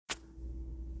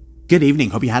Good evening.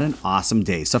 Hope you had an awesome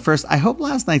day. So first, I hope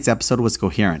last night's episode was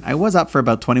coherent. I was up for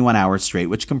about 21 hours straight,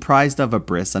 which comprised of a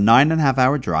bris, a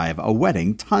 9.5-hour drive, a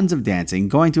wedding, tons of dancing,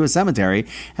 going to a cemetery,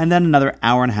 and then another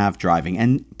hour and a half driving.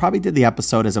 And probably did the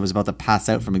episode as I was about to pass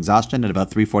out from exhaustion at about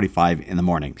 3:45 in the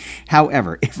morning.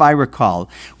 However, if I recall,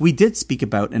 we did speak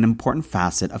about an important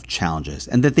facet of challenges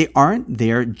and that they aren't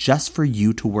there just for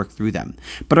you to work through them.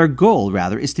 But our goal,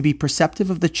 rather, is to be perceptive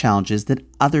of the challenges that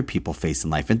other people face in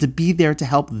life and to be there to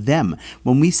help them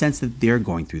when we sense that they're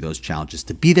going through those challenges,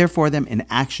 to be there for them in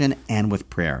action and with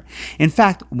prayer. In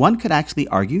fact, one could actually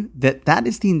argue that that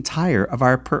is the entire of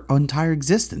our entire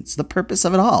existence, the purpose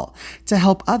of it all, to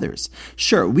help others.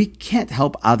 Sure, we can't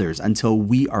help others until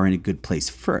we are in a good place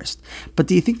first. But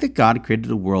do you think that God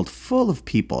created a world full of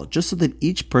people just so that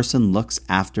each person looks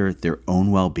after their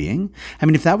own well-being? I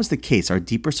mean, if that was the case, our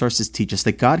deeper sources teach us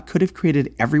that God could have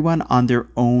created everyone on their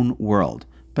own world.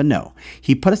 But no,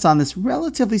 he put us on this,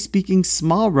 relatively speaking,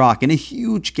 small rock in a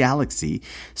huge galaxy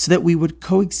so that we would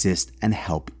coexist and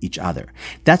help each other.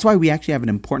 That's why we actually have an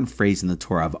important phrase in the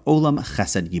Torah of Olam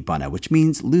Chesed Yibana, which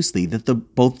means loosely that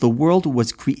both the world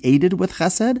was created with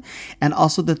chesed and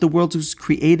also that the world was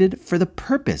created for the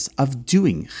purpose of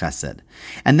doing chesed.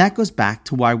 And that goes back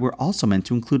to why we're also meant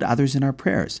to include others in our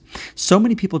prayers. So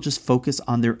many people just focus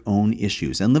on their own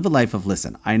issues and live a life of,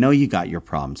 listen, I know you got your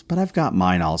problems, but I've got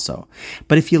mine also.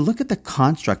 But if you look at the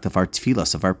construct of our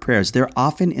tefillos, of our prayers, they're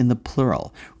often in the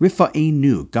plural.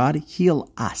 Rifa'enu, God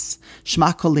heal us.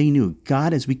 Shema kolenu,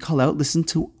 God, as we call out, listen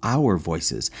to our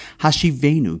voices.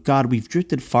 Hashivenu, God, we've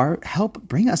drifted far, help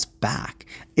bring us back.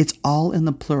 It's all in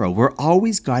the plural. We're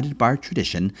always guided by our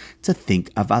tradition to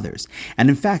think of others. And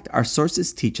in fact, our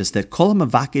sources teach us that kol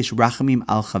ha'mavakesh rachamim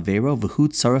al chavero v'hu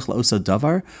tzarich la'oso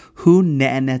davar hu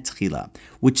ne'enet tchila,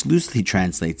 which loosely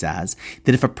translates as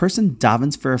that if a person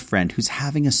davens for a friend who's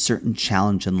having a certain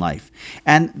challenge in life,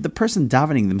 and the person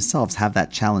davening themselves have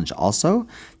that challenge also,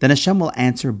 then Hashem will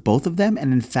answer both of them,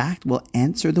 and in fact will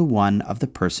answer the one of the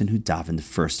person who davened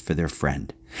first for their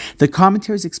friend. The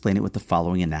commentaries explain it with the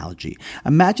following analogy.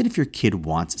 Imagine if your kid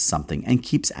wants something and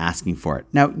keeps asking for it.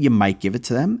 Now, you might give it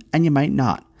to them and you might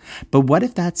not. But what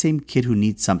if that same kid who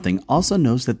needs something also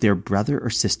knows that their brother or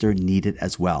sister need it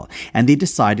as well, and they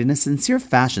decide in a sincere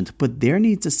fashion to put their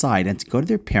needs aside and to go to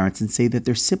their parents and say that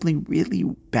their sibling really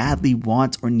badly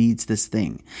wants or needs this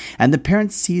thing, and the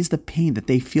parent sees the pain that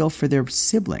they feel for their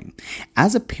sibling?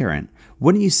 As a parent,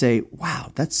 wouldn't you say,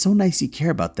 wow, that's so nice you care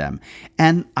about them?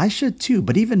 And I should too,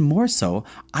 but even more so,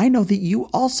 I know that you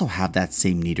also have that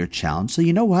same need or challenge. So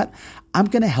you know what? I'm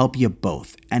going to help you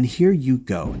both. And here you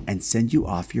go, and send you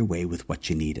off your way with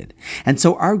what you needed. And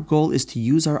so our goal is to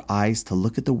use our eyes to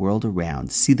look at the world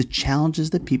around, see the challenges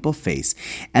that people face.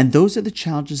 And those are the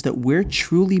challenges that we're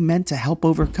truly meant to help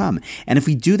overcome. And if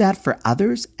we do that for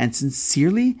others and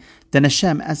sincerely, then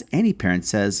Hashem, as any parent,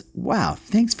 says, wow,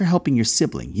 thanks for helping your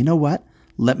sibling. You know what?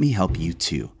 Let me help you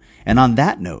too. And on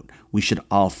that note, we should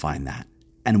all find that.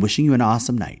 And wishing you an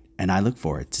awesome night. And I look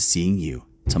forward to seeing you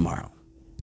tomorrow.